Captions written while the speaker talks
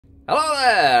Hello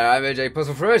there, I'm AJ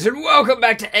PuzzleFerret and welcome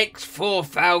back to X4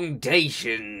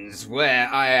 Foundations, where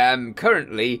I am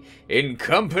currently in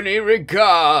company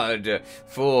regard,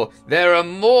 for there are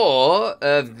more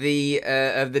of the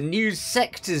new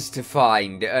sectors to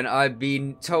find, and I've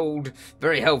been told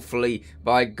very helpfully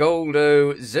by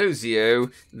Goldo Zozio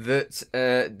that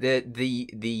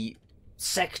the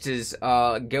sectors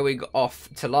are going off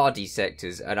Taladi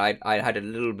sectors, and I had a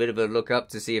little bit of a look up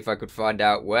to see if I could find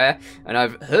out where, and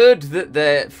I've heard that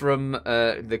they're from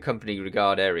the Company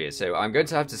Regard area, so I'm going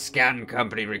to have to scan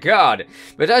Company Regard.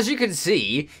 But as you can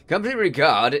see, Company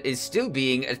Regard is still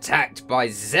being attacked by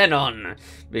Xenon,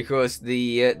 because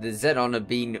the Xenon have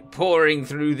been pouring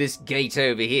through this gate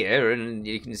over here, and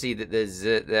you can see that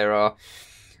there are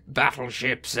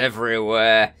battleships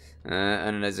everywhere.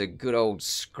 And there's a good old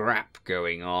scrap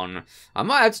going on. I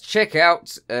might have to check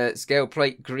out Scale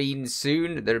Plate Green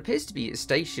soon. There appears to be a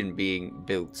station being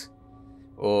built,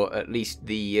 or at least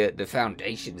the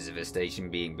foundations of a station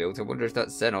being built. I wonder if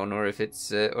that's Xenon or if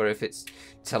it's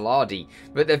Taladi.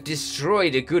 But they've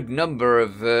destroyed a good number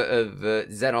of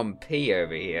Xenon P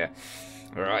over here.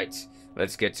 All right,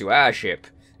 let's get to our ship.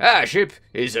 Our ship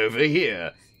is over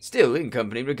here, still in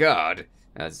Company Regard,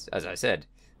 as I said.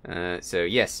 So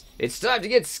yes, it's time to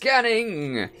get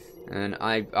scanning, and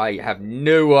I have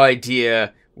no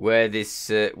idea where this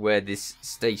thing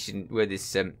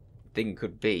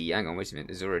could be. Hang on, wait a minute.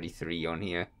 There's already 3 on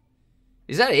here.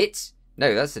 Is that it?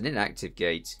 No, that's an inactive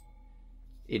gate.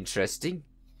 Interesting.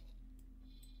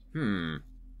 All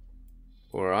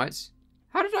right.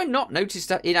 How did I not notice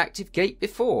that inactive gate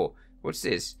before? What's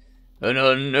this? An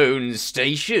unknown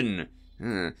station.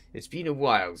 It's been a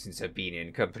while since I've been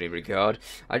in Company Regard.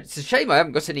 It's a shame I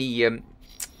haven't got any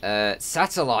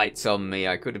satellites on me.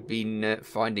 I could have been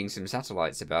finding some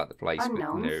satellites about the place.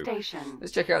 Unknown but no. station.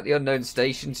 Let's check out the unknown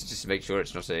station to just make sure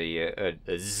it's not a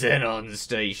Xenon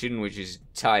station, which is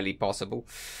entirely possible.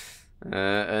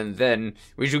 And then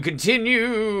we shall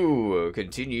continue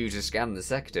to scan the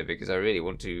sector, because I really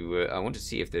want to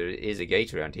see if there is a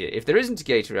gate around here. If there isn't a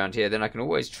gate around here, then I can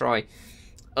always try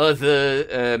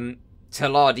other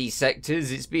Taladi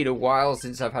sectors. It's been a while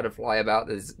since I've had a flyabout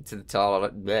to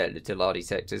the Taladi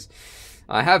sectors.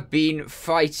 I have been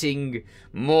fighting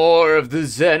more of the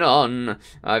Xenon.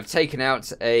 I've taken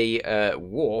out a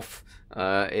wharf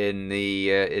in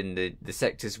the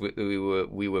sectors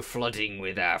we were flooding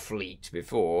with our fleet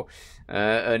before,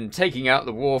 and taking out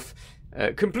the wharf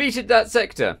completed that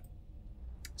sector.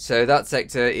 So that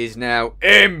sector is now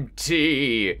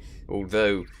empty,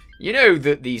 although you know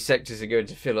that these sectors are going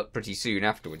to fill up pretty soon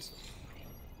afterwards.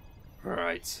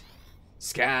 Right.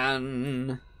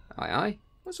 Scan. Aye.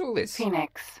 What's all this?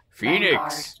 Phoenix.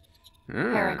 Phoenix.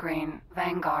 Peregrine.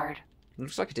 Vanguard.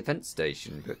 Looks like a defense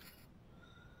station, but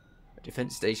a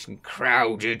defense station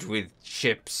crowded with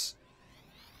ships.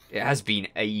 It has been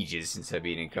ages since I've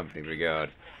been in Company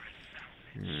Regard.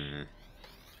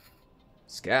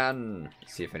 Scan.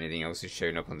 Let's see if anything else has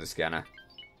shown up on the scanner.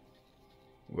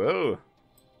 Whoa.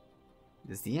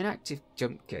 There's the inactive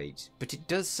junk gate, but it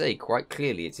does say quite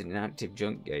clearly it's an inactive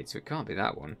junk gate, so it can't be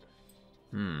that one.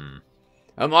 Am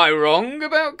I wrong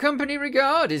about Company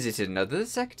Regard? Is it another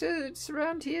sector that's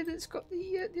around here that's got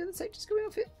the other sectors going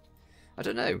off it? I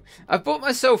don't know. I've bought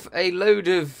myself a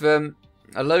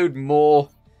load more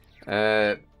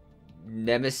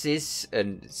Nemesis,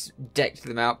 and decked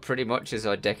them out pretty much as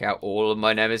I deck out all of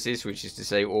my Nemesis, which is to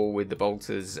say all with the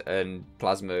bolters and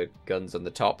plasma guns on the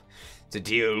top, to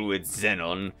deal with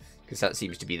Xenon, because that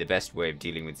seems to be the best way of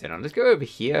dealing with Xenon. Let's go over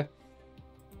here.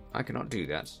 I cannot do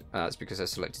that. That's because I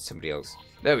selected somebody else.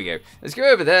 There we go. Let's go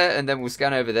over there, and then we'll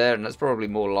scan over there, and that's probably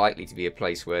more likely to be a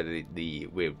place where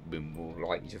we're more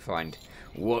likely to find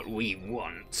what we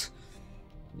want.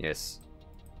 Yes.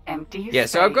 Empty yeah,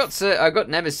 space. so I've got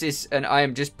Nemesis, and I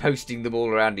am just posting them all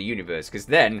around the universe, because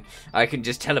then I can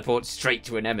just teleport straight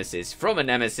to a Nemesis from a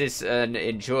Nemesis and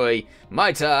enjoy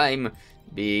my time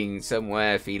being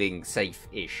somewhere feeling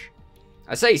safe-ish.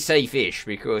 I say safe-ish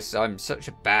because I'm such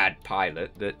a bad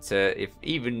pilot that if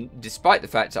even despite the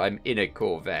fact I'm in a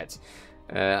Corvette,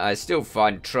 I still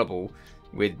find trouble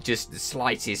with just the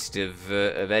slightest of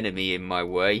enemy in my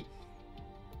way.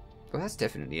 Well, that's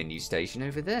definitely a new station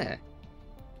over there.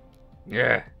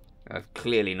 Yeah, I've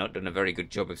clearly not done a very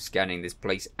good job of scanning this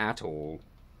place at all.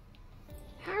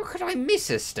 How could I miss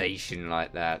a station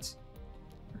like that?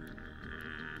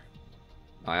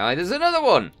 Aye, there's another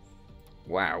one!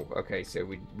 Wow, okay, so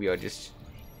we are just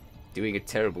doing a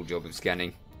terrible job of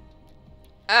scanning.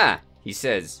 Ah, he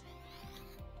says.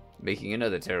 Making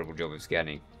another terrible job of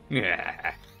scanning.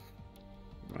 Right.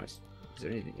 Is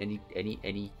there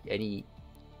any...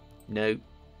 No.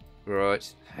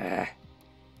 Right.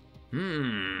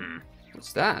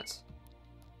 What's that?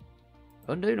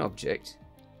 Unknown object.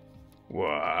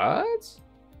 What?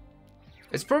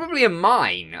 It's probably a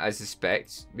mine, I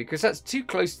suspect, because that's too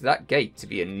close to that gate to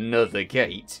be another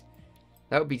gate.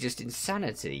 That would be just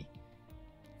insanity.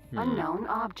 Unknown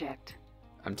object.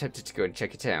 I'm tempted to go and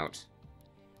check it out.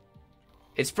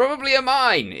 It's probably a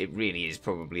mine! It really is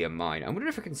probably a mine. I wonder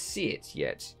if I can see it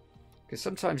yet. Because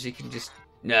sometimes you can just...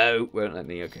 No, won't let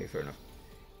me. Okay, fair enough.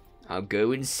 I'll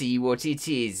go and see what it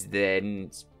is then.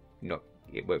 It's not...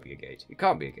 It won't be a gate. It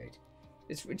can't be a gate.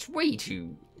 It's way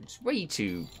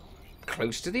too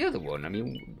close to the other one. I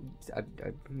mean,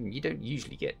 you don't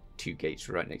usually get two gates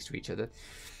right next to each other.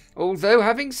 Although,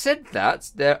 having said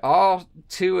that, there are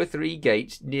 2 or 3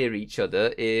 gates near each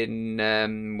other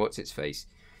in, what's its face?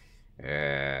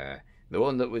 The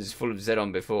one that was full of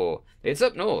Xenon before. It's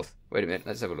up north. Wait a minute,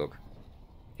 let's have a look.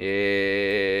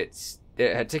 It's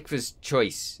Hatikva's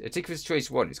Choice. Hatikva's Choice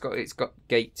 1. It's got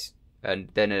gate and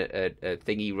then a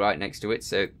thingy right next to it,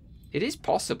 so it is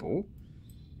possible.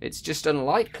 It's just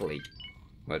unlikely.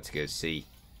 Let's go see.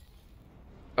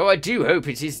 Oh, I do hope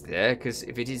it is there, because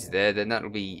if it is there, then that'll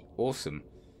be awesome.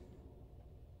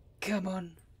 Come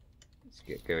on. Let's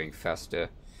get going faster.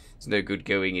 It's no good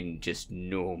going in just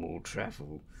normal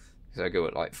travel. Because I go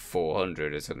at like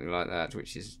 400 or something like that,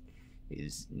 which is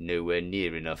nowhere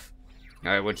near enough.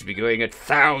 I want to be going at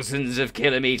thousands of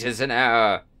kilometers an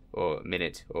hour. Or a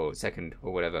minute, or a second,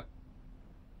 or whatever.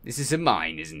 This is a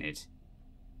mine, isn't it?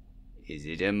 Is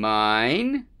it a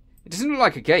mine? It doesn't look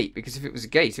like a gate, because if it was a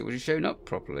gate, it would have shown up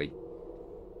properly.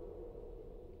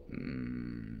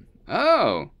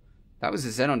 Oh! That was a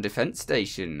Xenon defense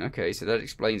station. Okay, so that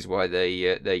explains why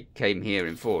they came here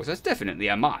in force. That's definitely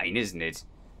a mine, isn't it?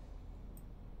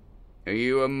 Are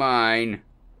you a mine?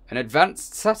 An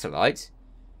advanced satellite?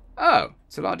 Oh,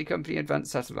 Taladi Company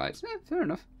advanced satellites. Fair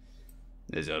enough.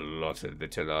 There's a lot of the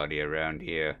Taladi around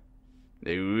here.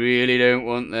 They really don't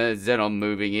want their Xenon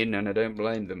moving in, and I don't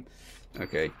blame them.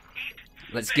 Okay.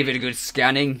 Let's give it a good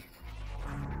scanning.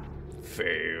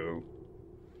 Fail.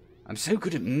 I'm so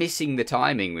good at missing the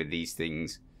timing with these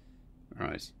things.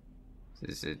 Right.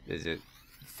 There's a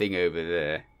thing over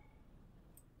there.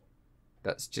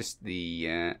 That's just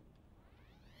the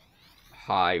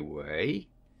highway,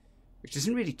 which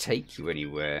doesn't really take you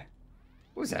anywhere.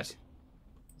 What was that?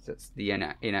 That's the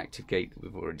inactive gate that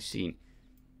we've already seen.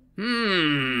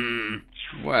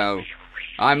 Well,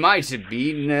 I might have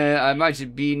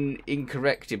been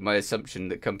incorrect in my assumption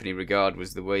that Company Regard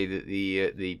was the way that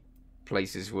the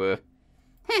places were.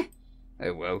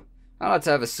 Oh well, I'll have to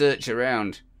have a search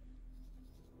around.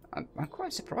 I'm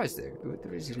quite surprised though.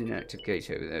 There is an inactive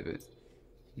gate over there, but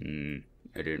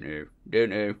I don't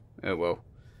know. Oh well.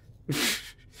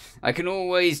 I can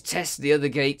always test the other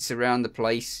gates around the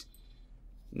place.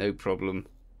 No problem.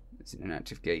 There's an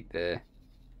inactive gate there.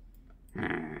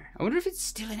 I wonder if it's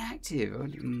still inactive. I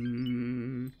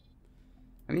mean,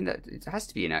 that it has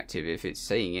to be inactive. If it's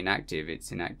saying inactive,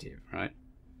 it's inactive, right?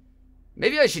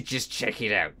 Maybe I should just check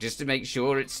it out, just to make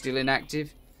sure it's still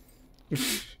inactive.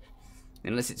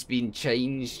 Unless it's been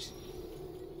changed.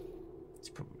 It's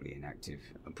probably inactive.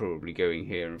 I'm probably going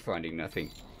here and finding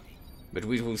nothing. But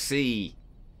we will see.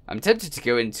 I'm tempted to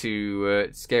go into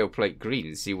Scale Plate Green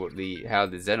and see what how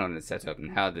the Xenon is set up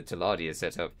and how the Taladi is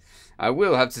set up. I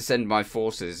will have to send my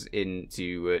forces in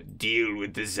to deal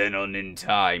with the Xenon in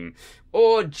time.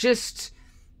 Or just,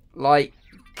 like,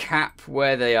 cap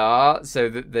where they are so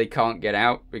that they can't get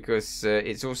out. Because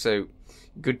it's also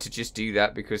good to just do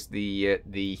that because the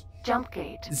jump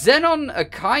gate. Xenon are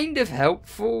kind of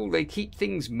helpful. They keep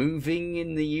things moving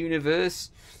in the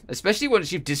universe. Especially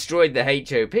once you've destroyed the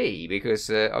HOP, because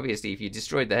obviously if you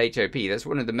destroyed the HOP, that's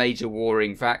one of the major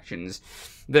warring factions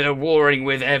that are warring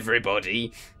with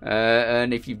everybody.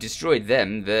 And if you've destroyed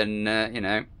them, then, you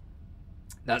know,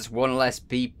 that's one less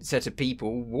set of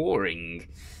people warring.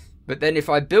 But then if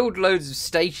I build loads of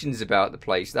stations about the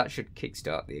place, that should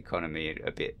kickstart the economy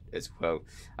a bit as well.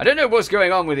 I don't know what's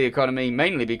going on with the economy,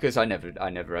 mainly because I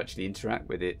never actually interact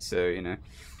with it, so, you know.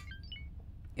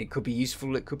 It could be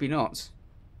useful, it could be not.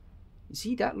 You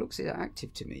see, that looks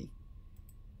active to me.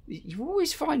 You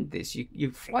always find this.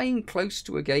 You're flying close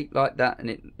to a gate like that,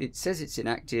 and it says it's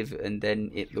inactive, and then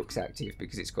it looks active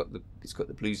because it's got the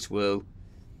blue swirl.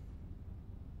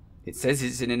 It says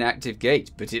it's an inactive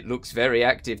gate, but it looks very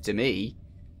active to me.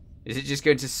 Is it just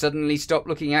going to suddenly stop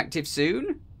looking active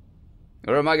soon?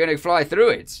 Or am I going to fly through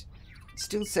it? It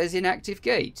still says inactive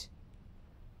gate.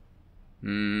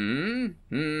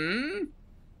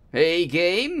 Hey,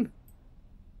 game?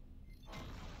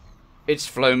 It's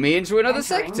flown me into another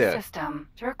Entering sector. System.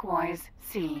 Turquoise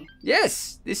C.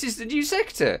 Yes, this is the new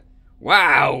sector.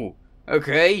 Wow.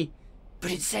 Okay.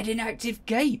 But it said inactive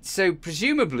gate, so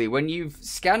presumably when you've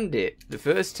scanned it the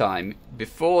first time,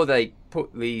 before they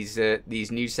put these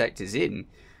new sectors in,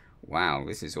 wow,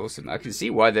 this is awesome. I can see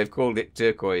why they've called it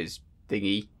Turquoise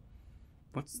thingy.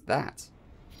 What's that?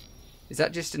 Is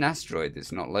that just an asteroid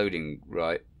that's not loading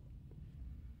right?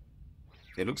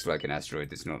 It looks like an asteroid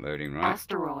that's not loading right.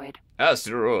 Asteroid.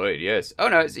 Asteroid, yes. Oh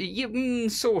no,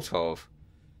 it's sort of.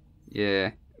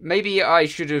 Yeah. Maybe I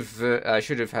should have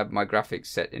had my graphics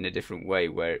set in a different way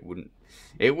where it wouldn't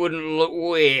look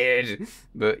weird.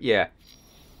 But yeah,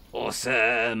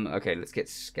 awesome. Okay, let's get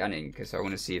scanning because I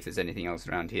want to see if there's anything else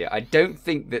around here. I don't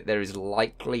think that there is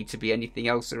likely to be anything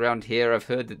else around here. I've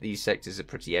heard that these sectors are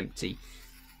pretty empty.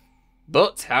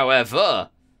 But however,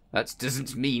 that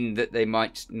doesn't mean that they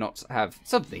might not have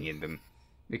something in them.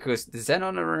 Because the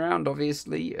Xenon are around,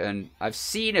 obviously, and I've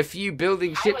seen a few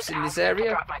building ships in this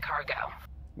area. Drop my cargo.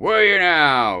 Were you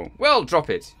now? Well, drop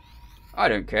it. I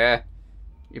don't care.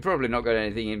 You've probably not got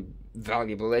anything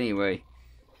valuable anyway.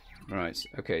 Right,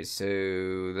 okay,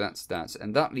 so that's that.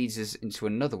 And that leads us into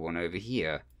another one over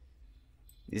here.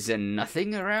 Is there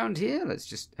nothing around here? Let's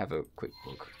just have a quick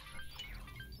look.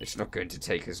 It's not going to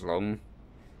take us long.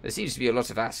 There seems to be a lot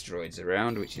of asteroids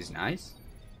around, which is nice.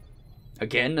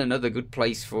 Again, another good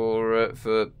place for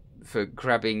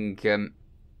grabbing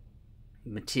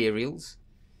materials.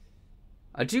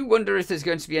 I do wonder if there's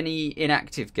going to be any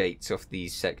inactive gates off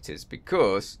these sectors,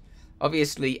 because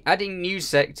obviously adding new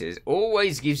sectors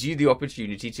always gives you the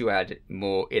opportunity to add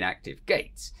more inactive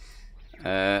gates.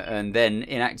 And then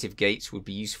inactive gates would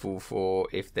be useful for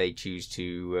if they choose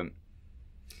to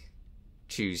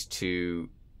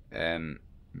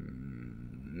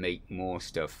make more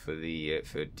stuff for the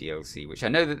for DLC, which I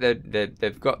know that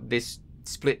they've got this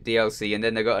split DLC, and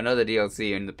then they've got another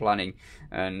DLC in the planning,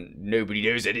 and nobody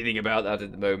knows anything about that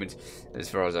at the moment, as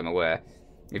far as I'm aware.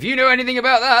 If you know anything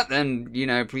about that, then, you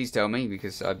know, please tell me,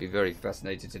 because I'd be very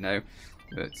fascinated to know.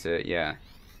 But, yeah.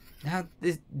 Now,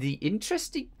 the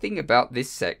interesting thing about this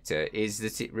sector is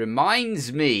that it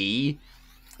reminds me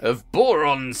of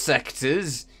boron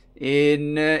sectors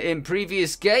in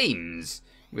previous games,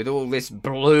 with all this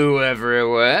blue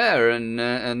everywhere and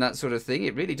that sort of thing.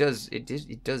 It really does.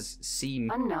 It does seem.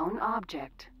 Unknown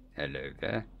object. Hello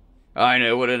there. I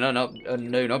know what an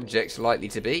unknown object's likely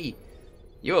to be.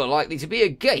 You're likely to be a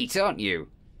gate, aren't you?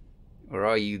 Or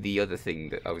are you the other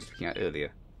thing that I was looking at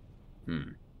earlier?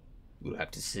 We'll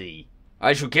have to see.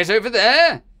 I shall get over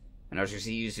there, and I shall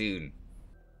see you soon.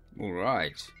 All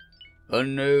right.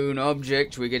 Unknown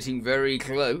object. We're getting very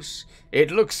close.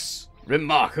 It looks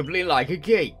remarkably like a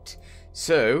gate.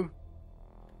 So,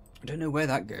 I don't know where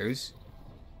that goes.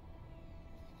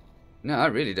 No, I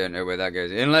really don't know where that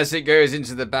goes. Unless it goes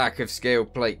into the back of Scale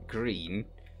Plate Green.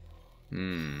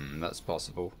 That's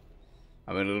possible.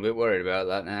 I'm a little bit worried about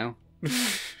that now.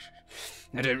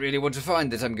 I don't really want to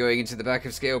find that I'm going into the back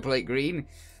of Scale Plate Green.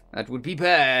 That would be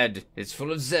bad. It's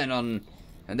full of Xenon,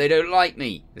 and they don't like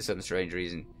me for some strange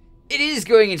reason. It is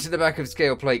going into the back of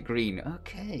Scale Plate Green.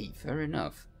 Okay, fair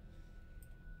enough.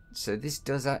 So this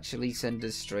does actually send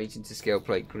us straight into Scale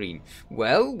Plate Green.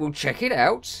 Well, we'll check it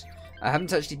out. I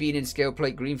haven't actually been in Scale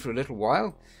Plate Green for a little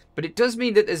while, but it does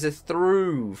mean that there's a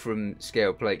through from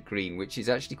Scale Plate Green, which is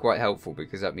actually quite helpful,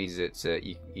 because that means that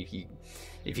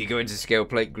if you go into Scale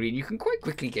Plate Green, you can quite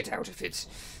quickly get out of it,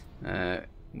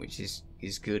 which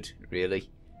is good, really.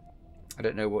 I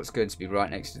don't know what's going to be right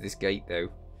next to this gate, though.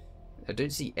 I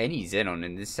don't see any Xenon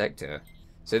in this sector.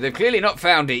 So they've clearly not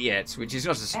found it yet, which is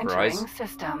not a surprise. Entering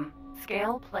system.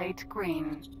 Scale Plate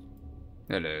Green.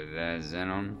 Hello there,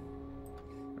 Xenon.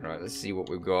 Right, let's see what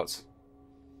we've got.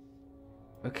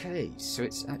 Okay, so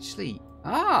it's actually...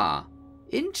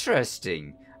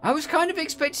 interesting. I was kind of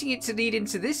expecting it to lead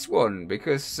into this one,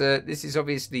 because this is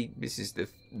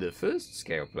the first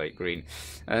Scale Plate Green.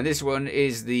 And this one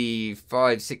is the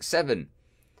 567.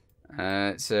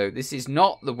 So this is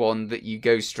not the one that you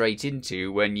go straight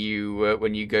into when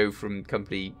you go from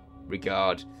Company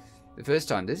Regard the first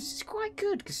time. This is quite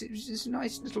good, because it was just a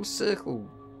nice little circle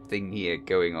thing here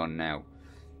going on now.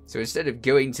 So instead of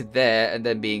going to there and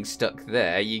then being stuck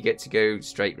there, you get to go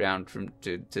straight round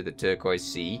to the Turquoise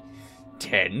Sea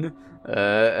 10,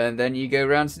 and then you go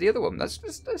round to the other one. That's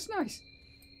nice.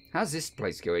 How's this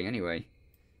place going anyway?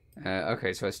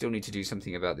 Okay, so I still need to do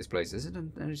something about this place. There's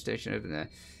a station over there.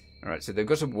 Alright, so they've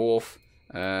got a wharf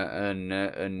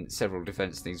and several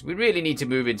defense things. We really need to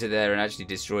move into there and actually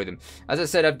destroy them. As I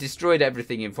said, I've destroyed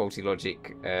everything in Faulty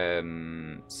Logic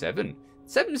 7.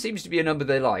 7 seems to be a number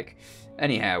they like.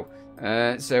 Anyhow,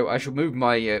 So I shall move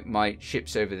my my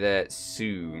ships over there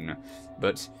soon.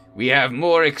 But we have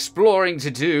more exploring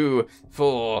to do,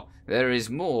 for there is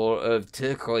more of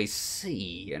Turquoise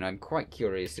Sea, and I'm quite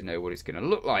curious to know what it's going to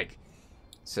look like.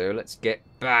 So let's get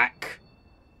back.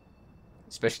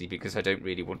 Especially because I don't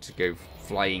really want to go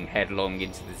flying headlong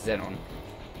into the Xenon.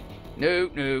 No,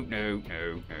 no, no,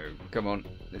 no, no. Come on,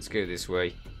 let's go this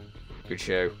way. Good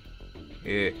show.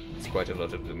 Yeah, there's quite a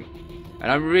lot of them.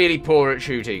 And I'm really poor at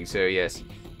shooting, so yes.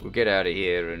 We'll get out of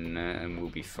here and we'll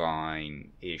be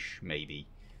fine-ish, maybe.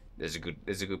 There's a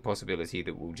good possibility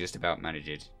that we'll just about manage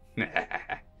it.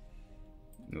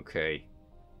 Okay.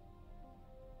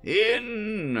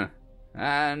 In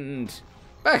and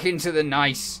back into the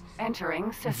nice,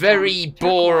 Entering system. very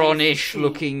boron-ish Turquoise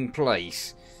looking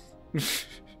place.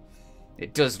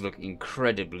 It does look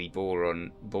incredibly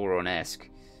boron-esque.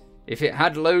 If it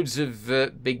had loads of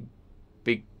big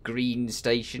green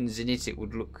stations in it, it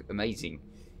would look amazing.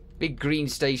 Big green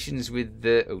stations with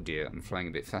oh dear, I'm flying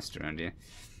a bit fast around here.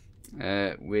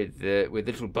 With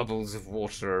little bubbles of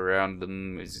water around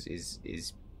them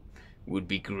would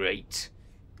be great.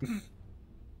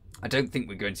 I don't think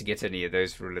we're going to get any of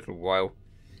those for a little while.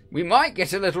 We might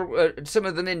get a little some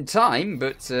of them in time,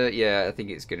 but yeah, I think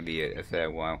it's going to be a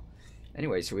fair while.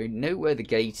 Anyway, so we know where the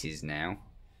gate is now.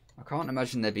 I can't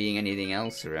imagine there being anything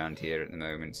else around here at the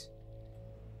moment.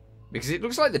 Because it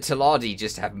looks like the Teladi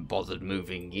just haven't bothered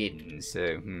moving in,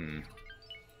 so,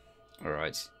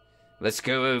 Alright. Let's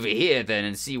go over here then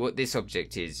and see what this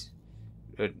object is.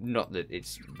 Not that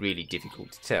it's really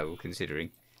difficult to tell,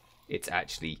 considering it's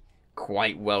actually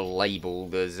quite well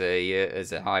labelled as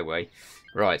a highway.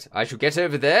 Right, I shall get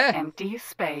over there. Empty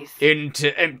space.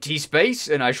 Into empty space,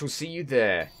 and I shall see you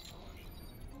there.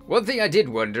 One thing I did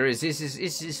wonder is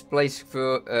this place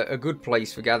for a good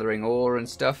place for gathering ore and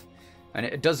stuff? And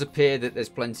it does appear that there's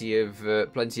plenty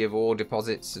of ore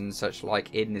deposits and such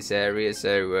like in this area,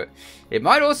 so it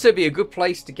might also be a good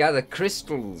place to gather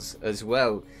crystals as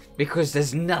well, because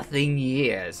there's nothing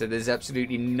here, so there's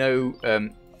absolutely no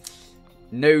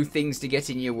things to get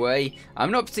in your way.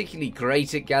 I'm not particularly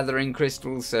great at gathering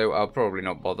crystals, so I'll probably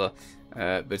not bother.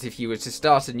 But if you were to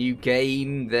start a new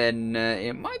game, then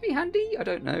it might be handy. I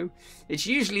don't know. It's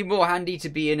usually more handy to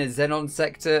be in a Xenon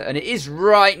sector, and it is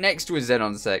right next to a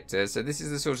Xenon sector, so this is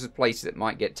the sort of place that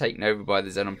might get taken over by the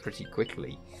Xenon pretty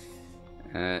quickly.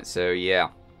 So yeah,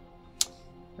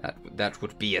 that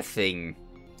would be a thing.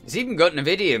 It's even got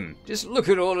Navidium. Just look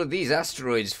at all of these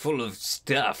asteroids full of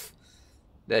stuff.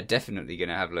 They're definitely going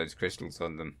to have loads of crystals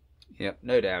on them. Yep,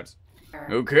 no doubt.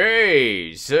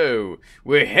 Okay, so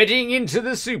we're heading into the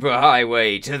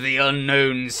superhighway to the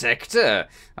unknown sector.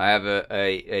 I have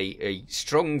a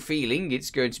strong feeling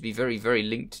it's going to be very, very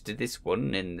linked to this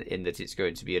one, in that it's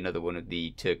going to be another one of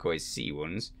the Turquoise Sea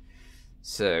ones.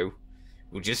 So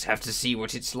we'll just have to see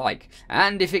what it's like,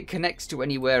 and if it connects to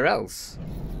anywhere else.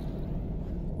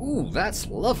 Ooh, that's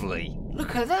lovely.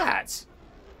 Look at that.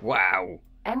 Wow.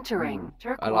 Entering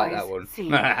Turquoise I like that one. Sea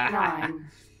 9.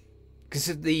 Because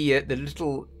of the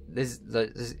little,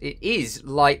 it is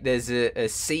like there's a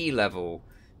sea level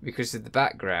because of the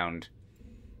background.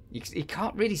 You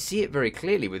can't really see it very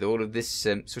clearly with all of this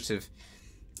sort of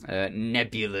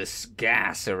nebulous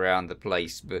gas around the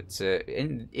place, but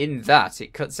in that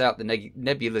it cuts out the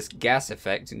nebulous gas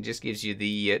effect and just gives you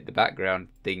the background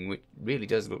thing, which really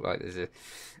does look like there's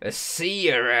a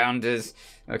sea around us.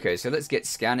 Okay, so let's get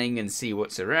scanning and see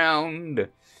what's around,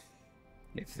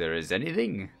 if there is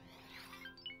anything.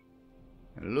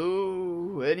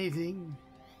 Hello, anything?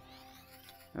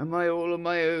 Am I all on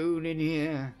my own in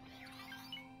here?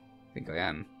 I think I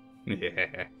am.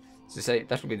 Yeah.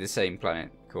 That'll be the same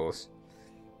planet, of course.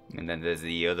 And then there's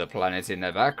the other planet in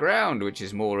the background, which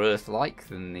is more Earth-like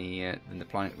than the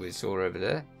planet we saw over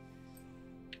there.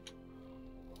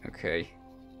 Okay.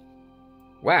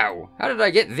 Wow, how did I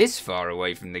get this far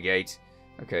away from the gate?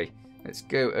 Okay, let's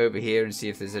go over here and see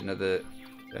if there's another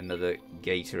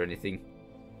gate or anything.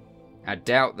 I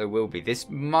doubt there will be. This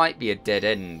might be a dead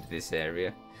end, this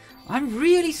area. I'm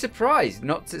really surprised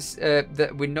not to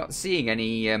that we're not seeing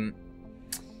any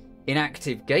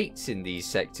inactive gates in these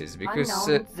sectors, because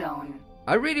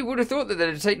I really would have thought that they'd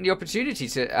have taken the opportunity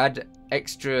to add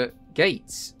extra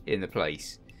gates in the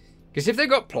place. Because if they've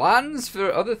got plans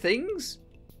for other things,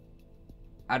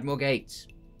 add more gates.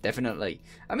 Definitely.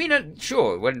 I mean,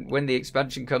 sure, when the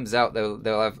expansion comes out,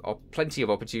 they'll have plenty of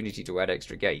opportunity to add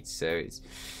extra gates, so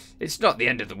it's not the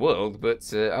end of the world,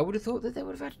 but I would have thought that they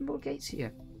would have added more gates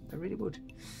here. I really would.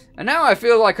 And now I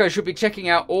feel like I should be checking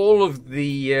out all of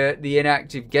the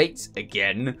inactive gates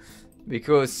again,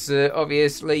 because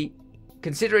obviously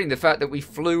considering the fact that we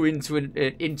flew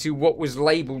into what was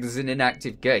labelled as an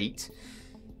inactive gate.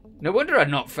 No wonder I'd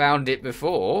not found it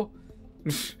before.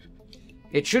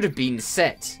 It should have been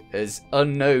set as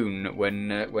unknown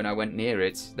when I went near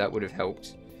it. That would have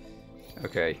helped.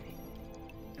 Okay.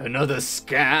 Another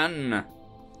scan.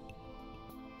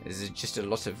 Is it just a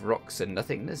lot of rocks and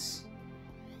nothingness?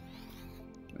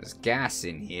 There's gas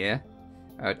in here.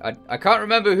 I can't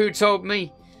remember who told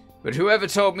me, but whoever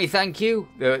told me, thank you.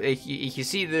 If you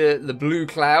see the blue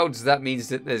clouds, that means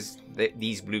that there's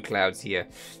these blue clouds here.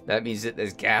 That means that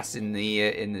there's gas in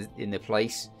the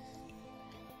place.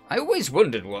 I always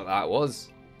wondered what that was.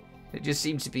 It just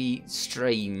seemed to be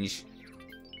strange.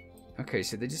 Okay,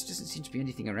 so there just doesn't seem to be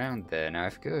anything around there. Now,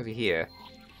 if I go over here,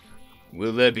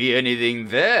 will there be anything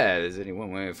there? There's only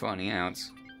one way of finding out.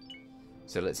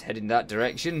 So let's head in that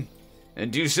direction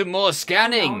and do some more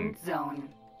scanning. Zone.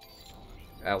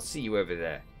 I'll see you over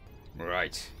there.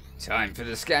 Right, time for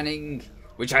the scanning,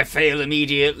 which I fail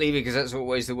immediately because that's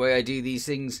always the way I do these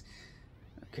things.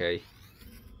 Okay.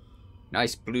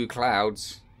 Nice blue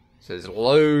clouds. So there's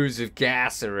loads of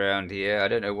gas around here. I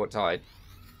don't know what type.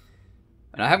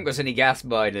 And I haven't got any gas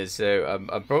miners, so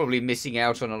I'm probably missing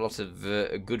out on a lot of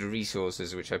good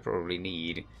resources, which I probably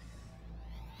need.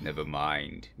 Never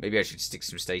mind. Maybe I should stick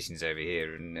some stations over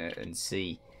here and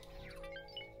see.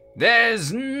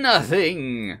 There's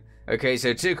nothing! Okay,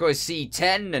 so Turquoise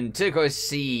C10 and Turquoise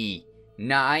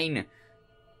C9.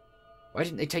 Why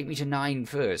didn't they take me to 9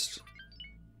 first?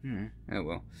 Oh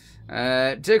well.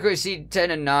 Turquoise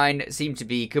C10 and 9 seem to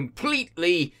be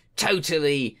completely,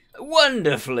 totally,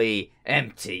 wonderfully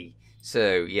empty.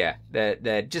 So, yeah,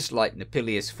 they're just like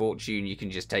Nepilius Fortune. You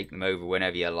can just take them over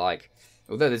whenever you like.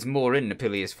 Although there's more in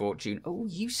Nepilius Fortune. Oh,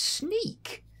 you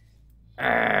sneak!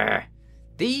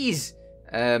 These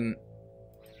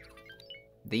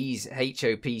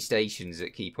HOP stations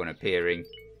that keep on appearing,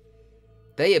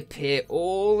 they appear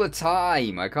all the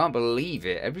time. I can't believe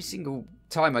it. Every single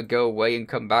time I go away and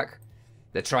come back,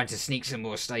 they're trying to sneak some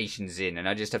more stations in, and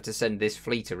I just have to send this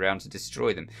fleet around to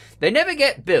destroy them. They never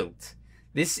get built.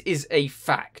 This is a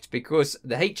fact, because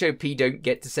the HOP don't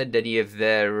get to send any of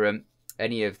their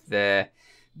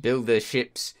builder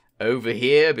ships over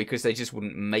here because they just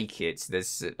wouldn't make it.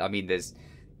 There's a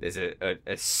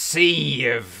sea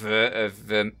of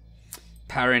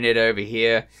Paranid over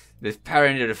here. The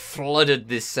Paranid have flooded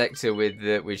this sector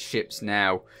with ships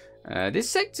now. This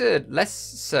sector less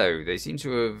so. They seem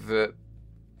to have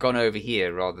gone over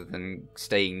here rather than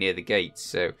staying near the gates.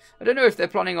 So I don't know if they're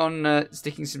planning on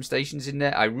sticking some stations in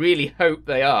there. I really hope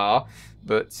they are,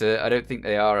 but I don't think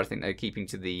they are. I think they're keeping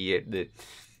to the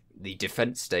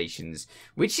defense stations,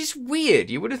 which is weird.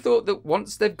 You would have thought that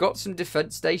once they've got some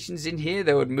defense stations in here,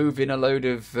 they would move in a load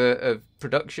of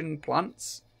production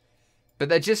plants, but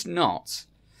they're just not.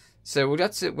 So we'll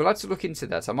have to look into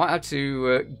that. I might have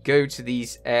to go to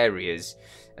these areas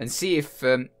and see if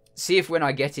when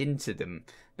I get into them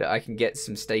that I can get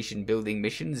some station building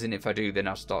missions, and if I do, then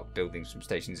I'll start building some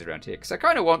stations around here, because I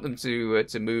kind of want them to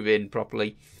move in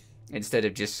properly instead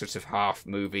of just sort of half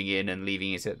moving in and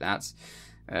leaving it at that.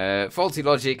 Faulty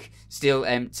Logic still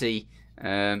empty,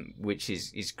 which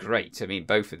is great. I mean,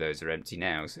 both of those are empty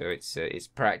now, so it's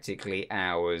practically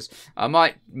ours. I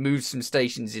might move some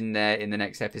stations in there in the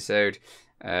next episode.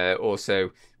 Also,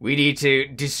 we need to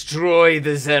destroy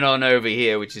the Xenon over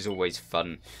here, which is always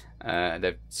fun.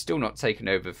 They've still not taken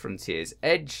over Frontier's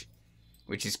Edge,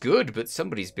 which is good, but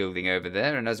somebody's building over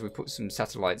there, and as we put some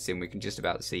satellites in, we can just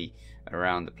about see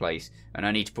around the place, and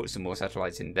I need to put some more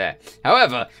satellites in there.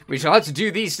 However, we shall have to do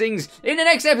these things in the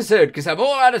next episode, because I'm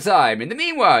all out of time. In the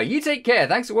meanwhile, you take care.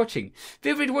 Thanks for watching.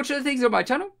 Feel free to watch other things on my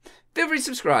channel. Feel free to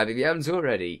subscribe if you haven't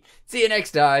already. See you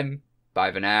next time.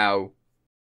 Bye for now.